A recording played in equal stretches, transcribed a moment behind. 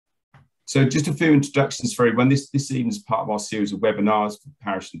So just a few introductions for everyone. This evening is part of our series of webinars for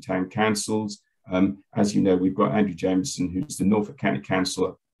parish and town councils. As you know, we've got Andrew Jameson, who's the Norfolk County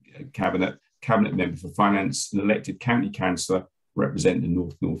Council Cabinet Member for Finance and elected County Councillor representing the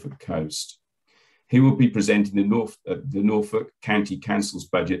North Norfolk coast. He will be presenting the Norfolk County Council's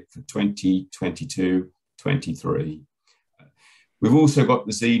budget for 2022-23. We've also got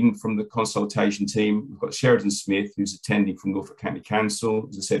this evening from the consultation team, we've got Sheridan Smith, who's attending from Norfolk County Council,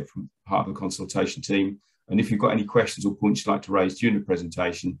 as I said, from part of the consultation team. And if you've got any questions or points you'd like to raise during the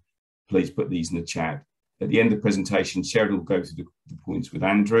presentation, please put these in the chat. At the end of the presentation, Sheridan will go through the points with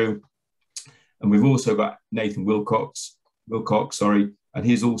Andrew. And we've also got Nathan Wilcox, and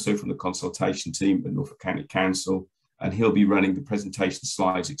he's also from the consultation team at Norfolk County Council, and he'll be running the presentation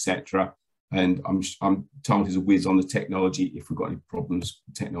slides, etc. And I'm told he's a whiz on the technology if we've got any problems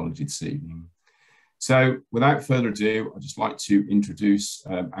with technology this evening. So without further ado, I'd just like to introduce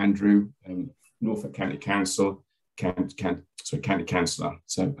Andrew, Norfolk County Council, County Councillor.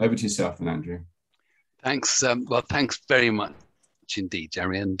 So over to yourself then, Andrew. Thanks. Well, thanks very much indeed,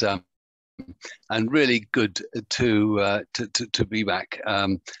 Jerry, and really good to be back,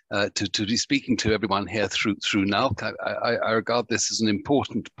 to be speaking to everyone here through NALC. I regard this as an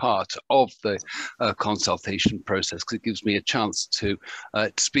important part of the consultation process, because it gives me a chance to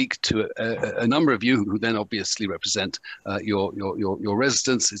speak to a number of you who then obviously represent your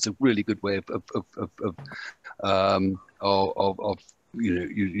residents. It's a really good way of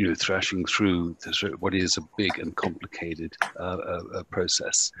thrashing through what is a big and complicated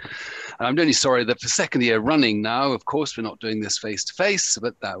process. And I'm only sorry that for second year running now, of course, we're not doing this face to face,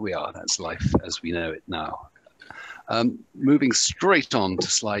 but that we are. That's life as we know it now. Moving straight on to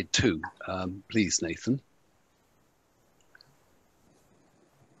slide 2, please, Nathan.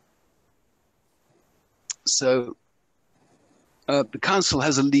 So the council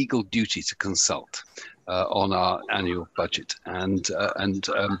has a legal duty to consult on our annual budget and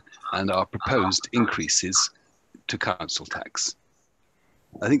our proposed increases to council tax.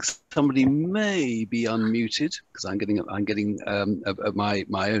 I think somebody may be unmuted because I'm getting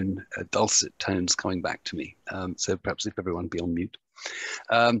my own dulcet tones coming back to me. So perhaps if everyone be on mute.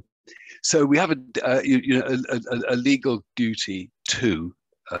 So we have a legal duty to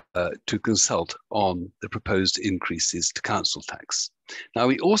consult on the proposed increases to council tax. Now,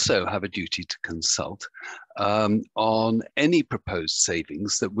 we also have a duty to consult on any proposed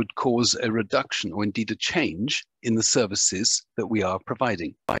savings that would cause a reduction or indeed a change in the services that we are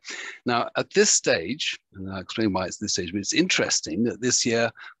providing. Now, at this stage, and I'll explain why it's this stage, but it's interesting that this year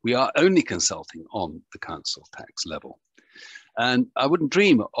we are only consulting on the council tax level. And I wouldn't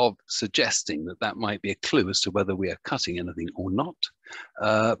dream of suggesting that that might be a clue as to whether we are cutting anything or not,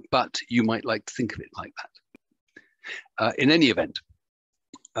 but you might like to think of it like that. In any event,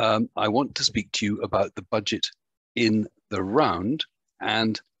 I want to speak to you about the budget in the round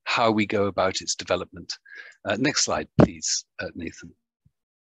and how we go about its development. Next slide, please, Nathan.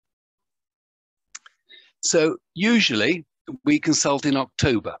 So usually we consult in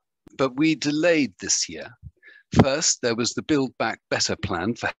October, but we delayed this year. First, there was the Build Back Better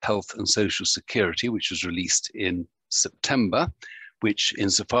plan for health and social security, which was released in September, which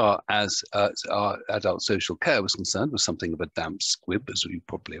insofar as our adult social care was concerned was something of a damp squib, as you're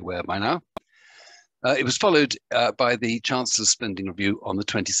probably aware by now. It was followed by the Chancellor's spending review on the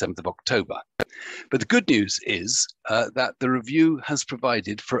 27th of October. But the good news is that the review has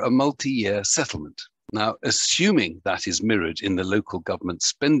provided for a multi-year settlement. Now, assuming that is mirrored in the local government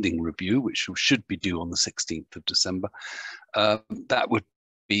spending review, which should be due on the 16th of December, that would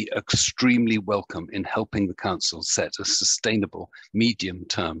be extremely welcome in helping the council set a sustainable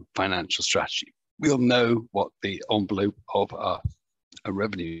medium-term financial strategy. We'll know what the envelope of our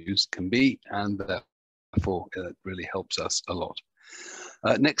revenues can be, and therefore it really helps us a lot.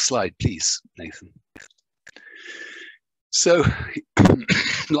 Next slide, please, Nathan. So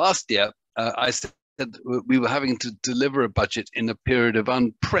last year, I said we were having to deliver a budget in a period of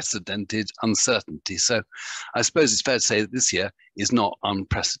unprecedented uncertainty. So I suppose it's fair to say that this year is not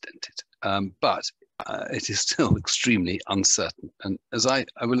unprecedented, but it is still extremely uncertain. And as I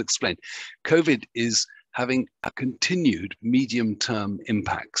will explain, COVID is having continued medium-term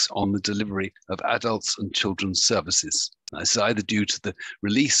impacts on the delivery of adults and children's services. This is either due to the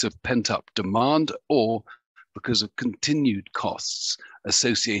release of pent-up demand or because of continued costs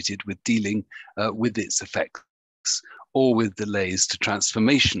associated with dealing with its effects, or with delays to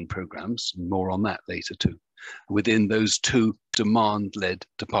transformation programs, more on that later too, within those two demand-led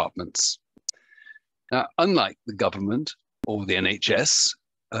departments. Now, unlike the government or the NHS,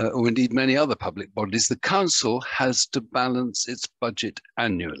 or indeed many other public bodies, the council has to balance its budget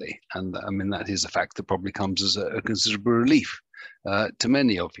annually. And I mean, that is a fact that probably comes as a considerable relief to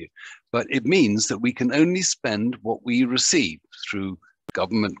many of you. But it means that we can only spend what we receive through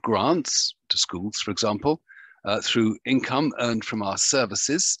government grants to schools, for example, through income earned from our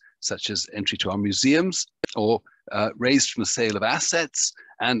services, such as entry to our museums, or raised from the sale of assets,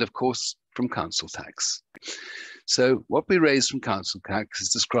 and of course, from council tax. So what we raise from council tax is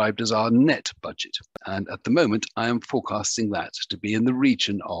described as our net budget. And at the moment, I am forecasting that to be in the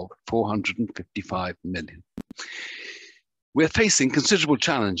region of 455 million. We're facing considerable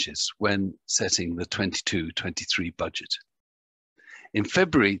challenges when setting the 22-23 budget. In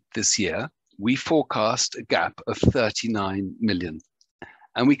February this year, we forecast a gap of 39 million.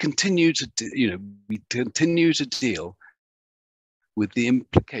 And we continue to, deal with the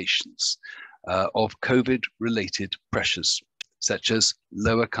implications of COVID-related pressures, such as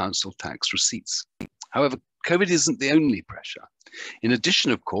lower council tax receipts. However, COVID isn't the only pressure. In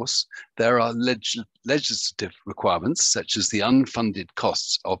addition, of course, there are legislative requirements, such as the unfunded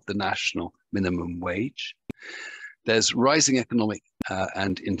costs of the national minimum wage. There's rising economic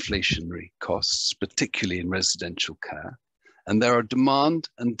and inflationary costs, particularly in residential care. And there are demand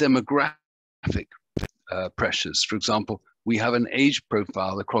and demographic pressures. For example, we have an age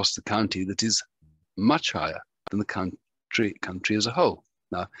profile across the county that is much higher than the country as a whole.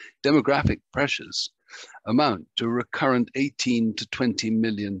 Now, demographic pressures amount to a recurrent 18 to 20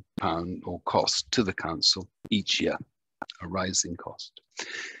 million pound or cost to the council each year, a rising cost.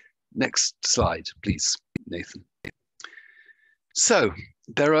 Next slide, please, Nathan. So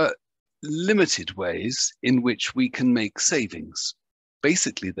there are limited ways in which we can make savings.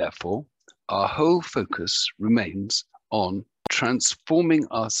 Basically, therefore, our whole focus remains on transforming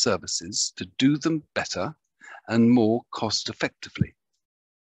our services to do them better and more cost effectively.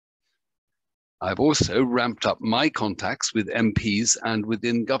 I've also ramped up my contacts with MPs and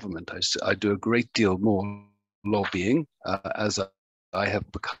within government. I do a great deal more lobbying as I have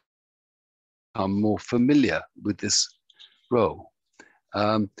become more familiar with this role,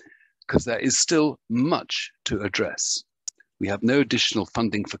 because there is still much to address. We have no additional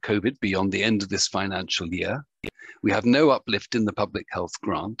funding for COVID beyond the end of this financial year. We have no uplift in the public health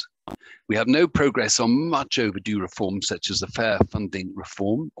grant. We have no progress on much overdue reforms such as a fair funding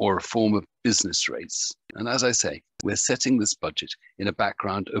reform or reform of business rates. And as I say, we're setting this budget in a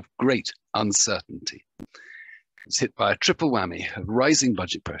background of great uncertainty. It's hit by a triple whammy of rising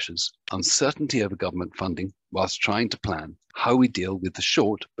budget pressures, uncertainty over government funding, whilst trying to plan how we deal with the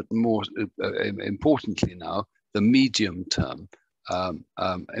short, but more importantly now, the medium-term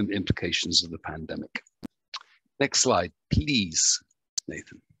implications of the pandemic. Next slide, please,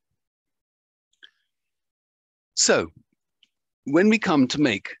 Nathan. So, when we come to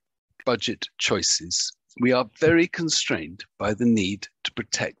make budget choices, we are very constrained by the need to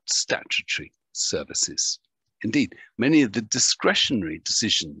protect statutory services. Indeed, many of the discretionary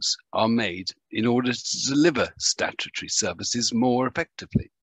decisions are made in order to deliver statutory services more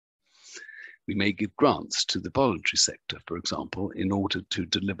effectively. We may give grants to the voluntary sector, for example, in order to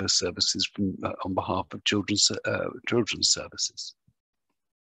deliver services on behalf of children's services.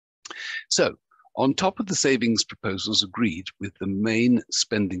 So, on top of the savings proposals agreed with the main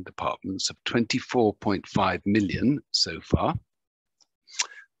spending departments of 24.5 million so far,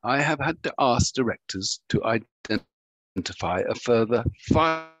 I have had to ask directors to identify a further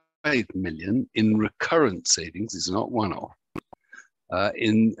 5 million in recurrent savings, these are not one-off,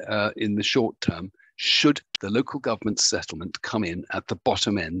 in the short term, should the local government settlement come in at the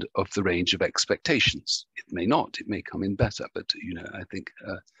bottom end of the range of expectations. It may not, it may come in better, but I think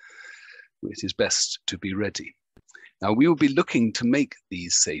it is best to be ready. Now, we will be looking to make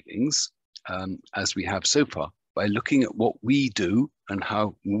these savings, as we have so far, by looking at what we do and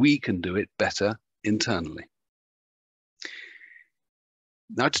how we can do it better internally.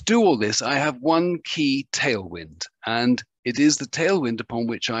 Now, to do all this, I have one key tailwind, and it is the tailwind upon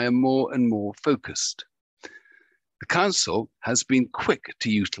which I am more and more focused. The Council has been quick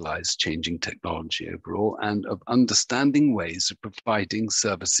to utilise changing technology overall and of understanding ways of providing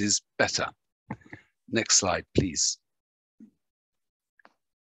services better. Next slide, please.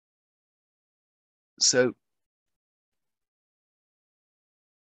 So,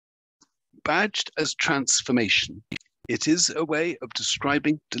 badged as transformation, it is a way of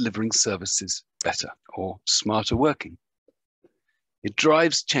describing delivering services better or smarter working. It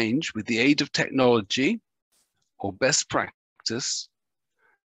drives change with the aid of technology or best practice.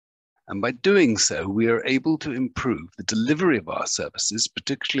 And by doing so, we are able to improve the delivery of our services,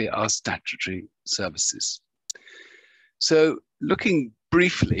 particularly our statutory services. So looking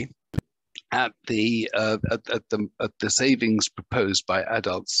briefly at the savings proposed by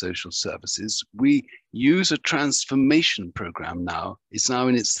Adult Social Services, we use a transformation program now. It's now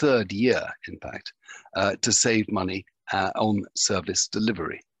in its third year, in fact, to save money on service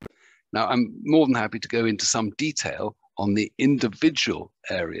delivery. Now, I'm more than happy to go into some detail on the individual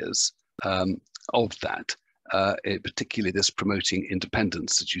areas of that, particularly this promoting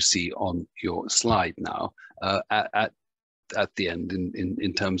independence that you see on your slide now at the end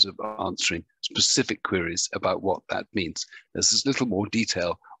in terms of answering specific queries about what that means. There's a little more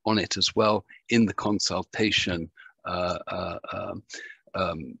detail on it as well in the consultation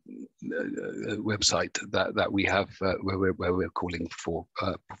website that we have where we're calling for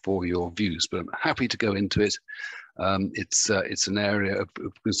your views, but I'm happy to go into it. It's an area of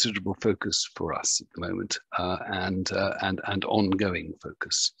considerable focus for us at the moment, and ongoing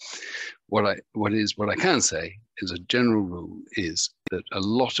focus. What I can say as a general rule is that a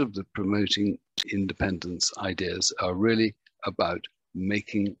lot of the promoting independence ideas are really about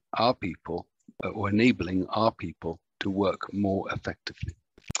making our people or enabling our people to work more effectively.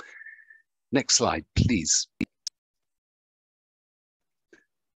 Next slide, please.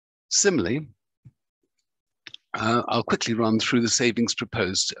 Similarly, I'll quickly run through the savings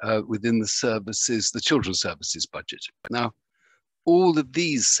proposed within the children's services budget. Now, all of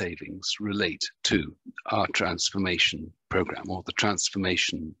these savings relate to our transformation program, or the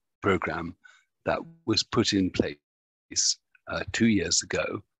transformation program that was put in place 2 years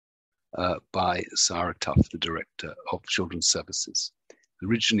ago by Sarah Tuff, the Director of Children's Services.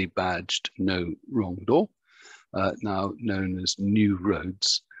 Originally badged No Wrong Door, now known as New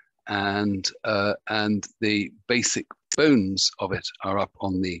Roads, and the basic bones of it are up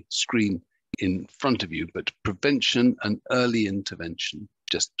on the screen in front of you. But prevention and early intervention,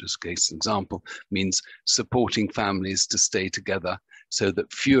 just as a case example, means supporting families to stay together so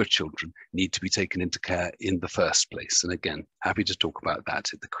that fewer children need to be taken into care in the first place. And again, happy to talk about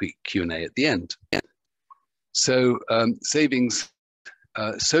that at the quick Q&A at the end. So savings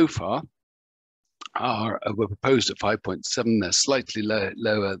so far were proposed at 5.7. They're slightly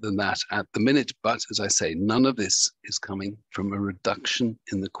lower than that at the minute, but as I say, none of this is coming from a reduction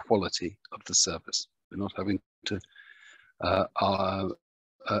in the quality of the service. We're not having to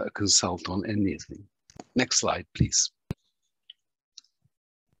consult on anything. Next slide, please.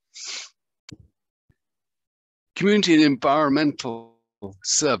 Community and environmental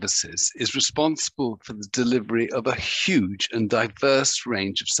services is responsible for the delivery of a huge and diverse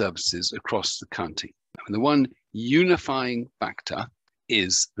range of services across the county. And the one unifying factor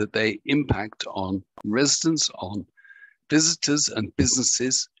is that they impact on residents, on visitors and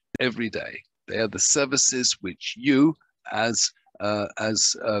businesses every day. They are the services which you, as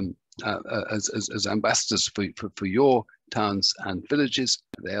ambassadors for your towns and villages,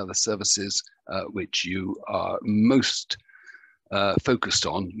 they are the services which you are most focused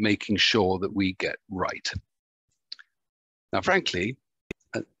on making sure that we get right. Now, frankly,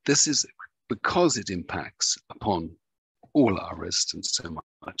 this is because it impacts upon all our residents so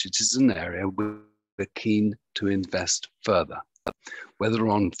much. It is an area we're keen to invest further, whether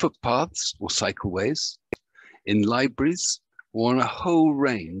on footpaths or cycleways, in libraries, or on a whole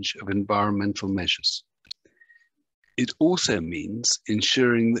range of environmental measures. It also means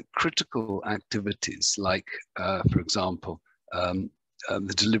ensuring that critical activities like, for example,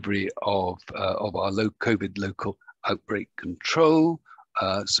 the delivery of our COVID local outbreak control,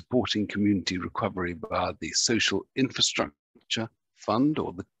 supporting community recovery via the Social Infrastructure Fund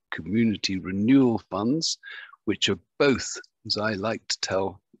or the Community Renewal Funds, which are both, as I like to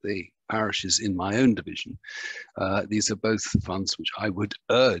tell the parishes in my own division, these are both funds which I would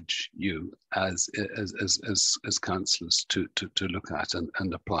urge you as councillors to look at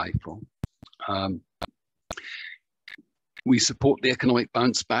and apply for. We support the economic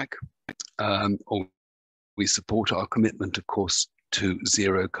bounce back, or we support our commitment, of course, to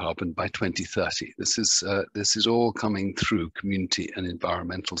zero carbon by 2030. This is all coming through community and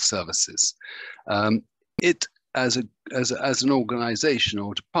environmental services. It, as an organisation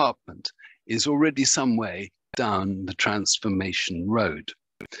or department, is already some way down the transformation road.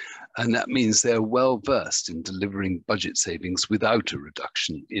 And that means they're well versed in delivering budget savings without a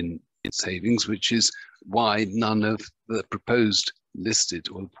reduction in savings, which is why none of the proposals listed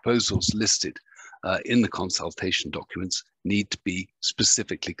in the consultation documents need to be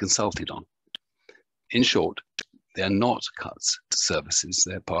specifically consulted on. In short, they're not cuts to services.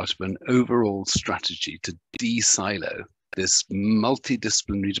 They're part of an overall strategy to de-silo this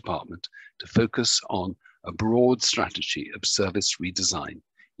multidisciplinary department to focus on a broad strategy of service redesign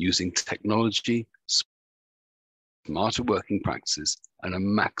using technology, smarter working practices, and a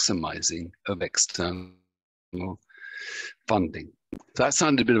maximizing of external funding. So that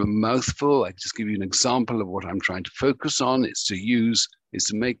sounded a bit of a mouthful. I just give you an example of what I'm trying to focus on. Is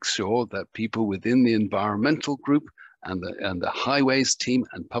to make sure that people within the environmental group and the highways team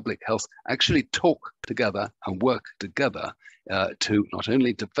and public health actually talk together and work together to not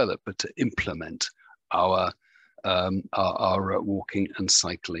only develop but to implement our walking and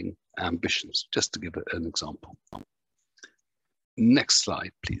cycling ambitions, just to give an example. Next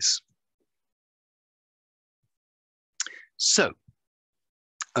slide, please. So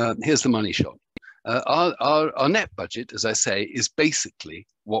here's the money shot. Our net budget, as I say, is basically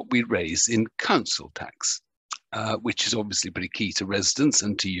what we raise in council tax, which is obviously pretty key to residents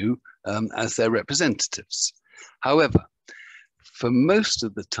and to you as their representatives. However, for most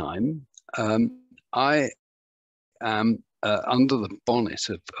of the time, I am under the bonnet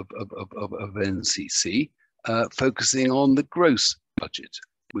of NCC, focusing on the gross budget,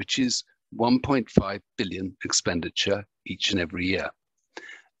 which is 1.5 billion expenditure each and every year.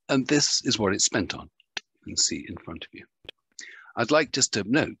 And this is what it's spent on. You can see in front of you. I'd like just to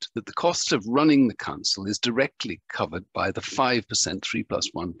note that the cost of running the council is directly covered by the 5%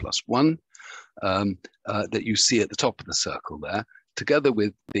 3+1+1 that you see at the top of the circle there, together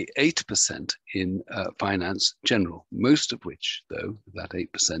with the 8% in finance general, most of which, though, that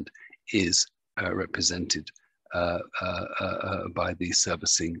 8% is represented by the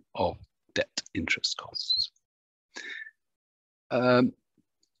servicing of debt interest costs. I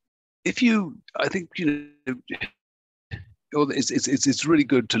think, it's really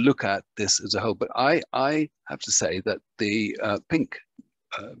good to look at this as a whole, but I have to say that the pink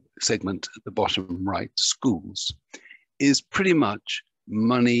segment at the bottom right, schools, is pretty much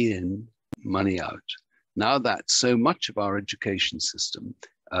money in, money out. Now that so much of our education system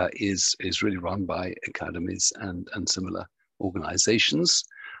is really run by academies and similar organizations,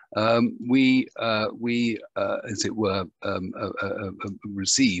 we as it were,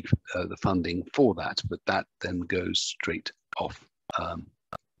 receive the funding for that, but that then goes straight off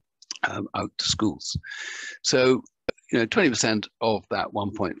out to schools. So, 20% of that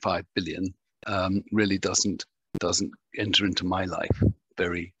 1.5 billion really doesn't enter into my life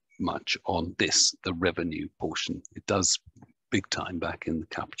very much on this, the revenue portion. It does big time back in the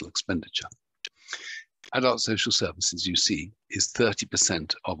capital expenditure. Adult social services, you see, is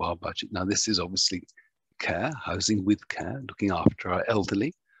 30% of our budget. Now, this is obviously care, housing with care, looking after our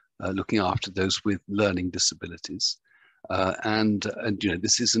elderly, looking after those with learning disabilities. And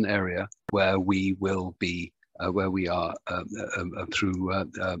this is an area where we will be, where we are through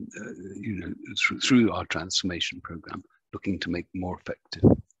our transformation program, looking to make more effective.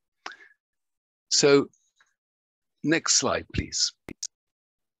 So, next slide, please.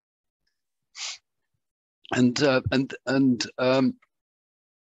 And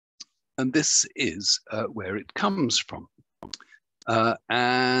this is where it comes from,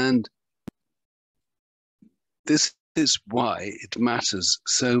 and this is why it matters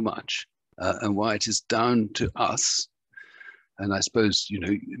so much, and why it is down to us. And I suppose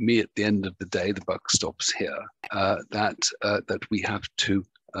me at the end of the day, the buck stops here. That we have to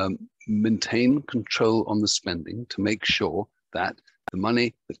maintain control on the spending to make sure that the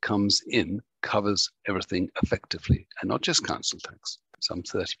money that comes in covers everything effectively, and not just council tax, some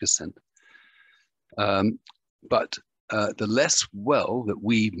 30%. But the less well that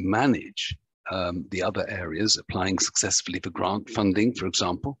we manage the other areas, applying successfully for grant funding, for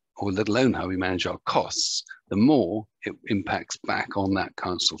example, or let alone how we manage our costs, the more it impacts back on that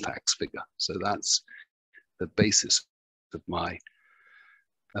council tax figure. So that's the basis of my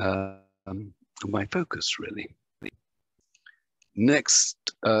focus, really. Next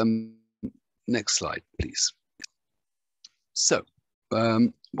slide, please. So,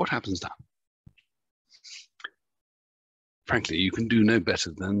 what happens now? Frankly, you can do no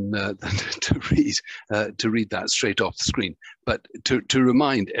better than to read that straight off the screen. But to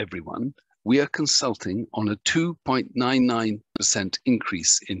remind everyone, we are consulting on a 2.99%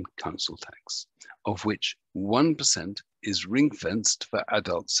 increase in council tax, of which 1% is ring-fenced for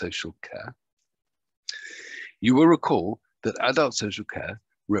adult social care. You will recall that adult social care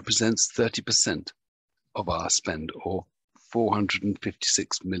represents 30% of our spend, or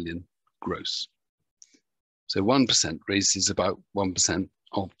 456 million gross. So 1% raises about 1%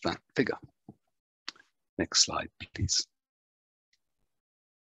 of that figure. Next slide, please.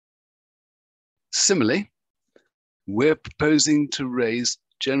 Similarly, we're proposing to raise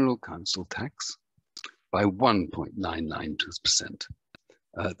general council tax by 1.992%.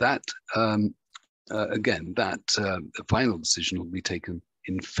 Again, the final decision will be taken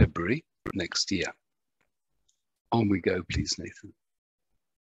in February next year. On we go, please, Nathan.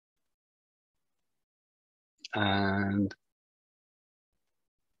 And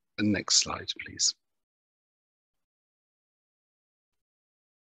the next slide, please.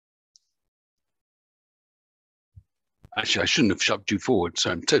 Actually, I shouldn't have shoved you forward,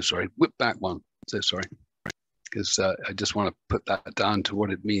 so I'm so sorry. Whip back one, so sorry. Because I just want to put that down to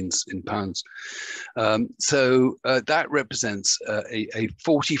what it means in pounds. So that represents a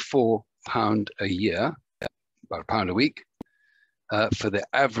 £44 a year, about £1 a week, for the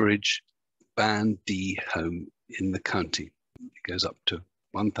average Band D home in the county. It goes up to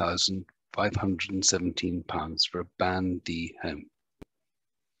 £1,517 for a Band D home.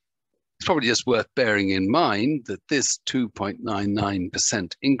 It's probably just worth bearing in mind that this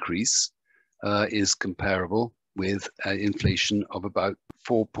 2.99% increase is comparable with inflation of about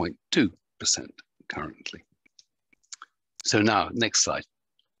 4.2% currently. So now, next slide.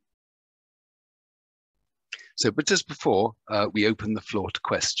 So, but just before we open the floor to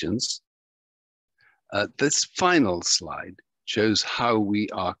questions, this final slide shows how we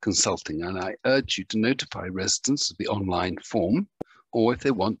are consulting, and I urge you to notify residents of the online form, or if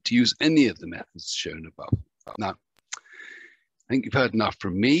they want to use any of the methods shown above. Now, I think you've heard enough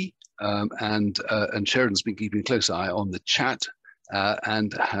from me, and Sheridan's been keeping a close eye on the chat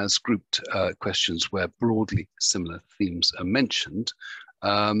and has grouped questions where broadly similar themes are mentioned,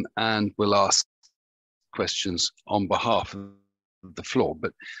 and will ask questions on behalf of the floor.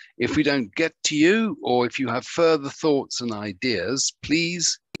 But if we don't get to you, or if you have further thoughts and ideas,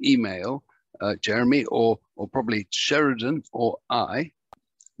 please email Jeremy or probably Sheridan or I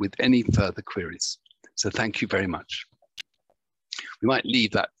with any further queries. So thank you very much. We might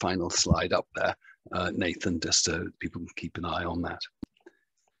leave that final slide up there, Nathan, just so people can keep an eye on that.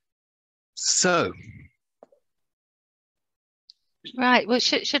 So. Right, well,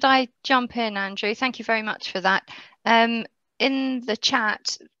 should I jump in, Andrew? Thank you very much for that. In the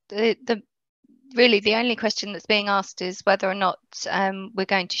chat, really the only question that's being asked is whether or not we're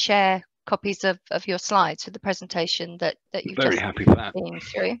going to share copies of your slides for the presentation that you've very just happy for that. been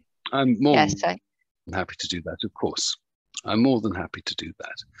through. I'm more yes, than happy to do that, of course. I'm more than happy to do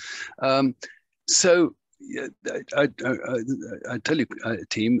that. So I tell you,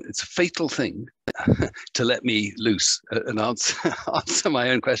 team, it's a fatal thing to let me loose and answer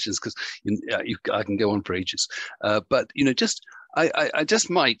my own questions, because I can go on for ages. But just I just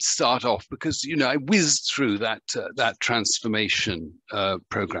might start off because I whizzed through that transformation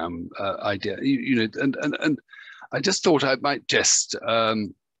program idea, and I just thought I might just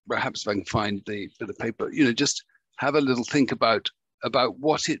perhaps if I can find the bit of paper, just have a little think about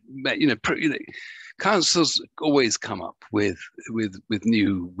what it meant. Councils always come up with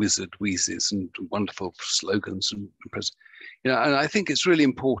new wizard wheezes and wonderful slogans and and I think it's really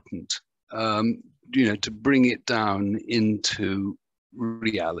important to bring it down into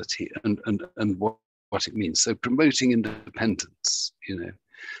reality and what it means. So promoting independence,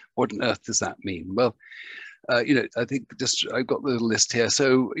 what on earth does that mean? Well, I think I've got the little list here.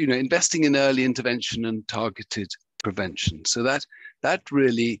 So, investing in early intervention and targeted prevention. So that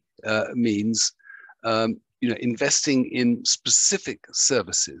really means, investing in specific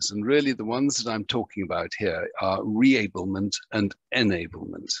services. And really the ones that I'm talking about here are re-ablement and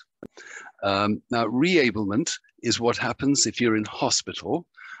enablement. Now, re-ablement is what happens if you're in hospital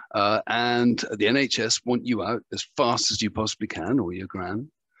and the NHS want you out as fast as you possibly can, or your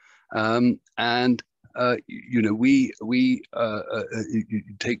gran. We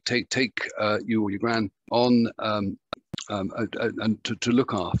take you or your gran on and to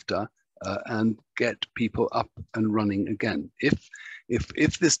look after and get people up and running again. If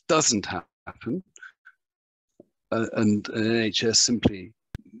this doesn't happen, and an NHS simply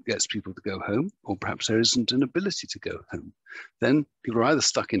gets people to go home, or perhaps there isn't an ability to go home, then people are either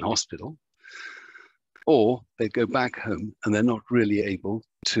stuck in hospital, or they go back home and they're not really able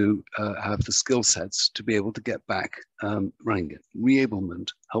to have the skill sets to be able to get back running it.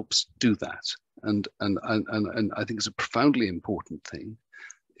 Re-ablement helps do that, and I think it's a profoundly important thing.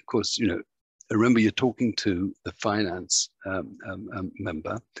 Of course, remember you're talking to the finance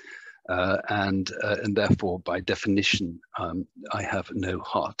member, and therefore, by definition, I have no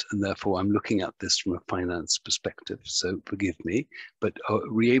heart, and therefore I'm looking at this from a finance perspective. So forgive me, but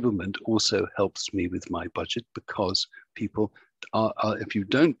re-ablement also helps me with my budget, because people are if you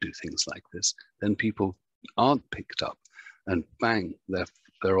don't do things like this, then people aren't picked up, and bang,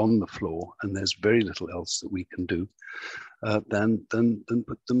 they're on the floor, and there's very little else that we can do than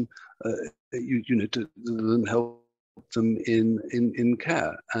put them, to help them in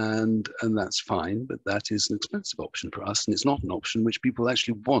care, and that's fine, but that is an expensive option for us, and it's not an option which people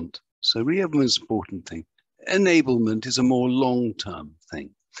actually want. So re-ablement is an important thing. Enablement is a more long-term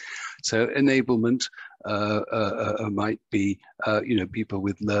thing. So enablement might be, people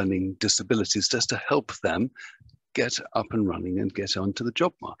with learning disabilities, just to help them get up and running and get onto the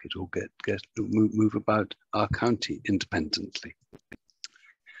job market, or move about our county independently.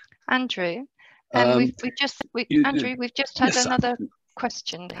 Andrew, we've just had yes, another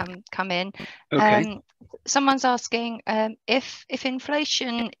question come in. Okay. Someone's asking if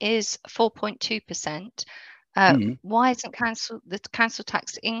inflation is 4.2%, why isn't the council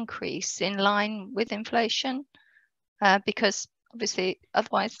tax increase in line with inflation? Because obviously,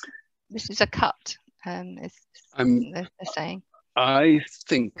 otherwise, this is a cut. They're saying. I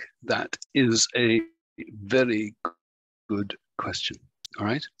think that is a very good question. All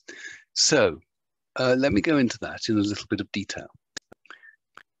right. So let me go into that in a little bit of detail.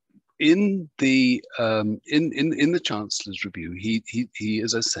 In the in the Chancellor's review, he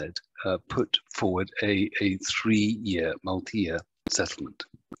as I said, put forward a 3-year, multi-year settlement,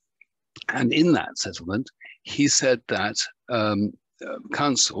 and in that settlement, he said that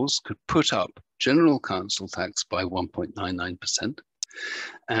councils could put up general council tax by 1.99%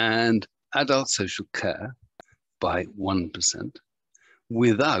 and adult social care by 1%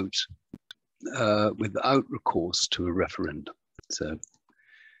 without recourse to a referendum. So,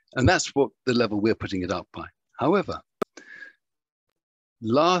 and that's what the level we're putting it up by. However,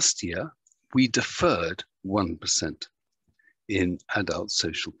 last year we deferred 1% in adult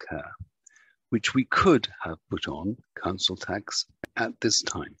social care, which we could have put on council tax at this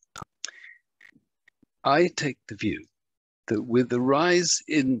time. I take the view that with the rise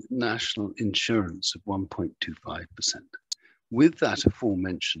in national insurance of 1.25%, with that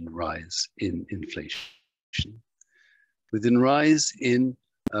aforementioned rise in inflation, with the rise in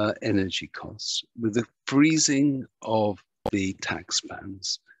energy costs, with the freezing of the tax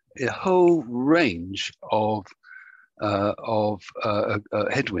bands, a whole range of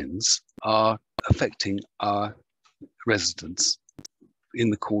headwinds are affecting our residents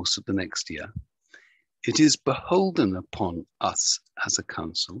in the course of the next year. It is beholden upon us as a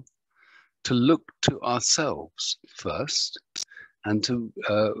council to look to ourselves first, and to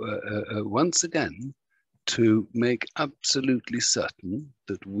once again to make absolutely certain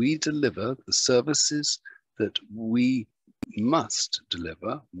that we deliver the services that we must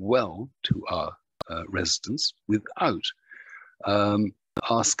deliver well to our residents without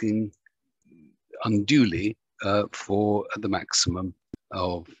asking unduly for the maximum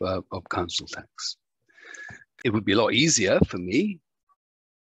of council tax. It would be a lot easier for me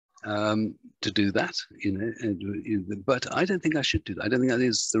to do that, but I don't think I should do that. I don't think that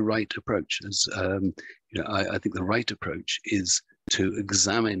is the right approach. I think the right approach is to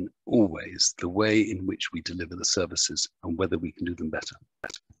examine always the way in which we deliver the services and whether we can do them better.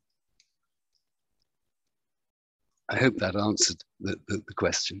 I hope that answered the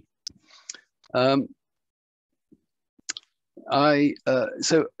question. So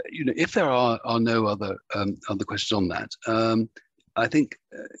if there are no other questions on that, I think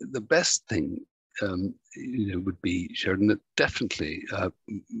the best thing would be, Sheridan, that definitely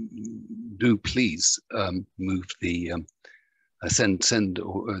do please move the send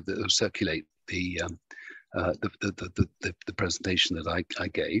or circulate the presentation that I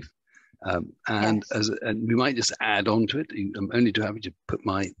gave. And yes. And we might just add on to it. I'm only too happy to put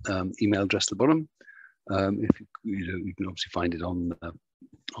my email address at the bottom. If you can obviously find it on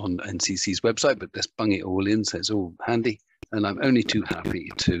NCC's website, but let's bung it all in so it's all handy. And I'm only too happy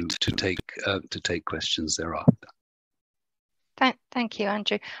to take questions thereafter. Thank you,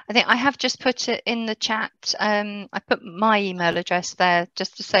 Andrew. I think I have just put it in the chat. I put my email address there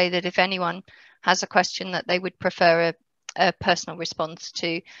just to say that if anyone has a question that they would prefer a personal response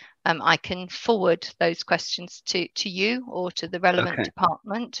to, I can forward those questions to you or to the relevant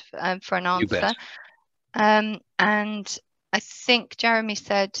department for an answer. And I think Jeremy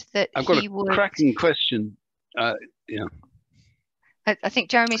said that I've got a cracking question. Yeah. I think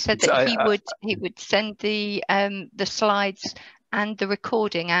Jeremy said that he would send the slides and the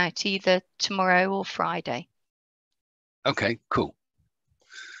recording out either tomorrow or Friday. Okay, cool.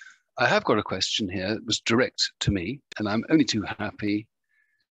 I have got a question here that was direct to me, and I'm only too happy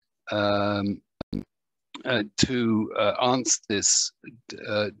to answer this.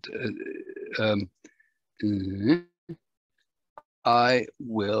 I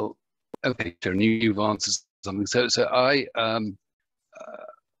will. Okay, Sharon, you've answered something. So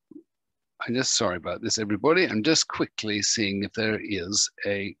I'm just sorry about this, everybody. I'm just quickly seeing if there is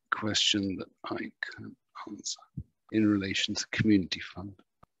a question that I can answer in relation to community fund.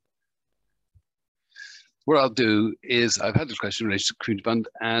 What I'll do is, I've had this question in relation to community fund,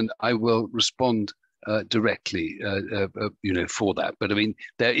 and I will respond directly, for that. But I mean,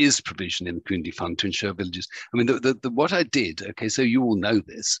 there is provision in the community fund to ensure villages. I mean, what I did. Okay, so you all know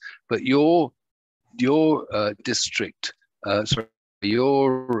this, but your district,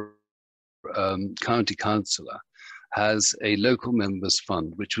 your county councillor has a local members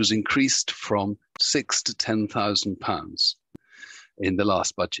fund which was increased from £6,000 to £10,000 in the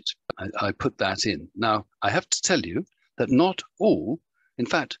last budget. I put that in. Now I have to tell you that not all, in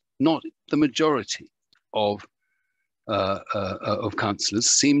fact, not the majority of councillors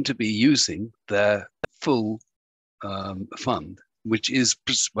seem to be using their full fund, which is,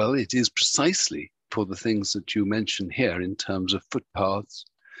 well, it is precisely for the things that you mention here in terms of footpaths,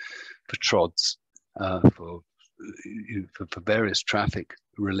 for trods, for various traffic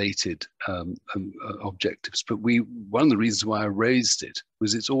related objectives. But one of the reasons why I raised it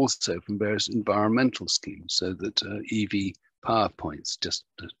was it's also from various environmental schemes, so that EV power points, just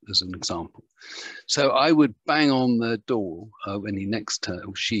as an example. So I would bang on the door when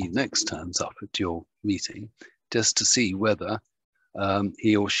she next turns up at your meeting, just to see whether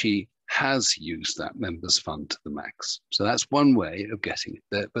he or she has used that members fund to the max. So that's one way of getting it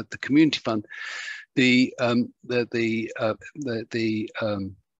there. But the community fund, the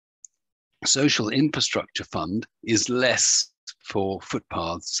social infrastructure fund is less for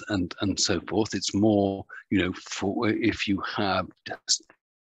footpaths and so forth. It's more, for if you have just,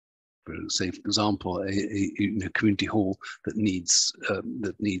 say, for example, a community hall that needs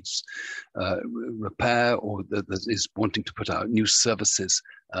repair, or that is wanting to put out new services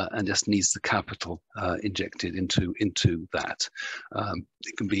and just needs the capital injected into that.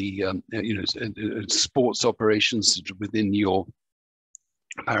 It can be sports operations within your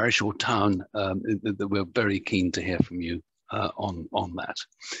parish or town. That we're very keen to hear from you on that.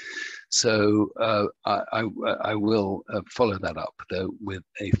 So I will follow that up though with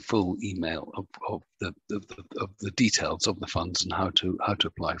a full email of the details of the funds and how to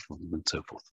apply for them and so forth.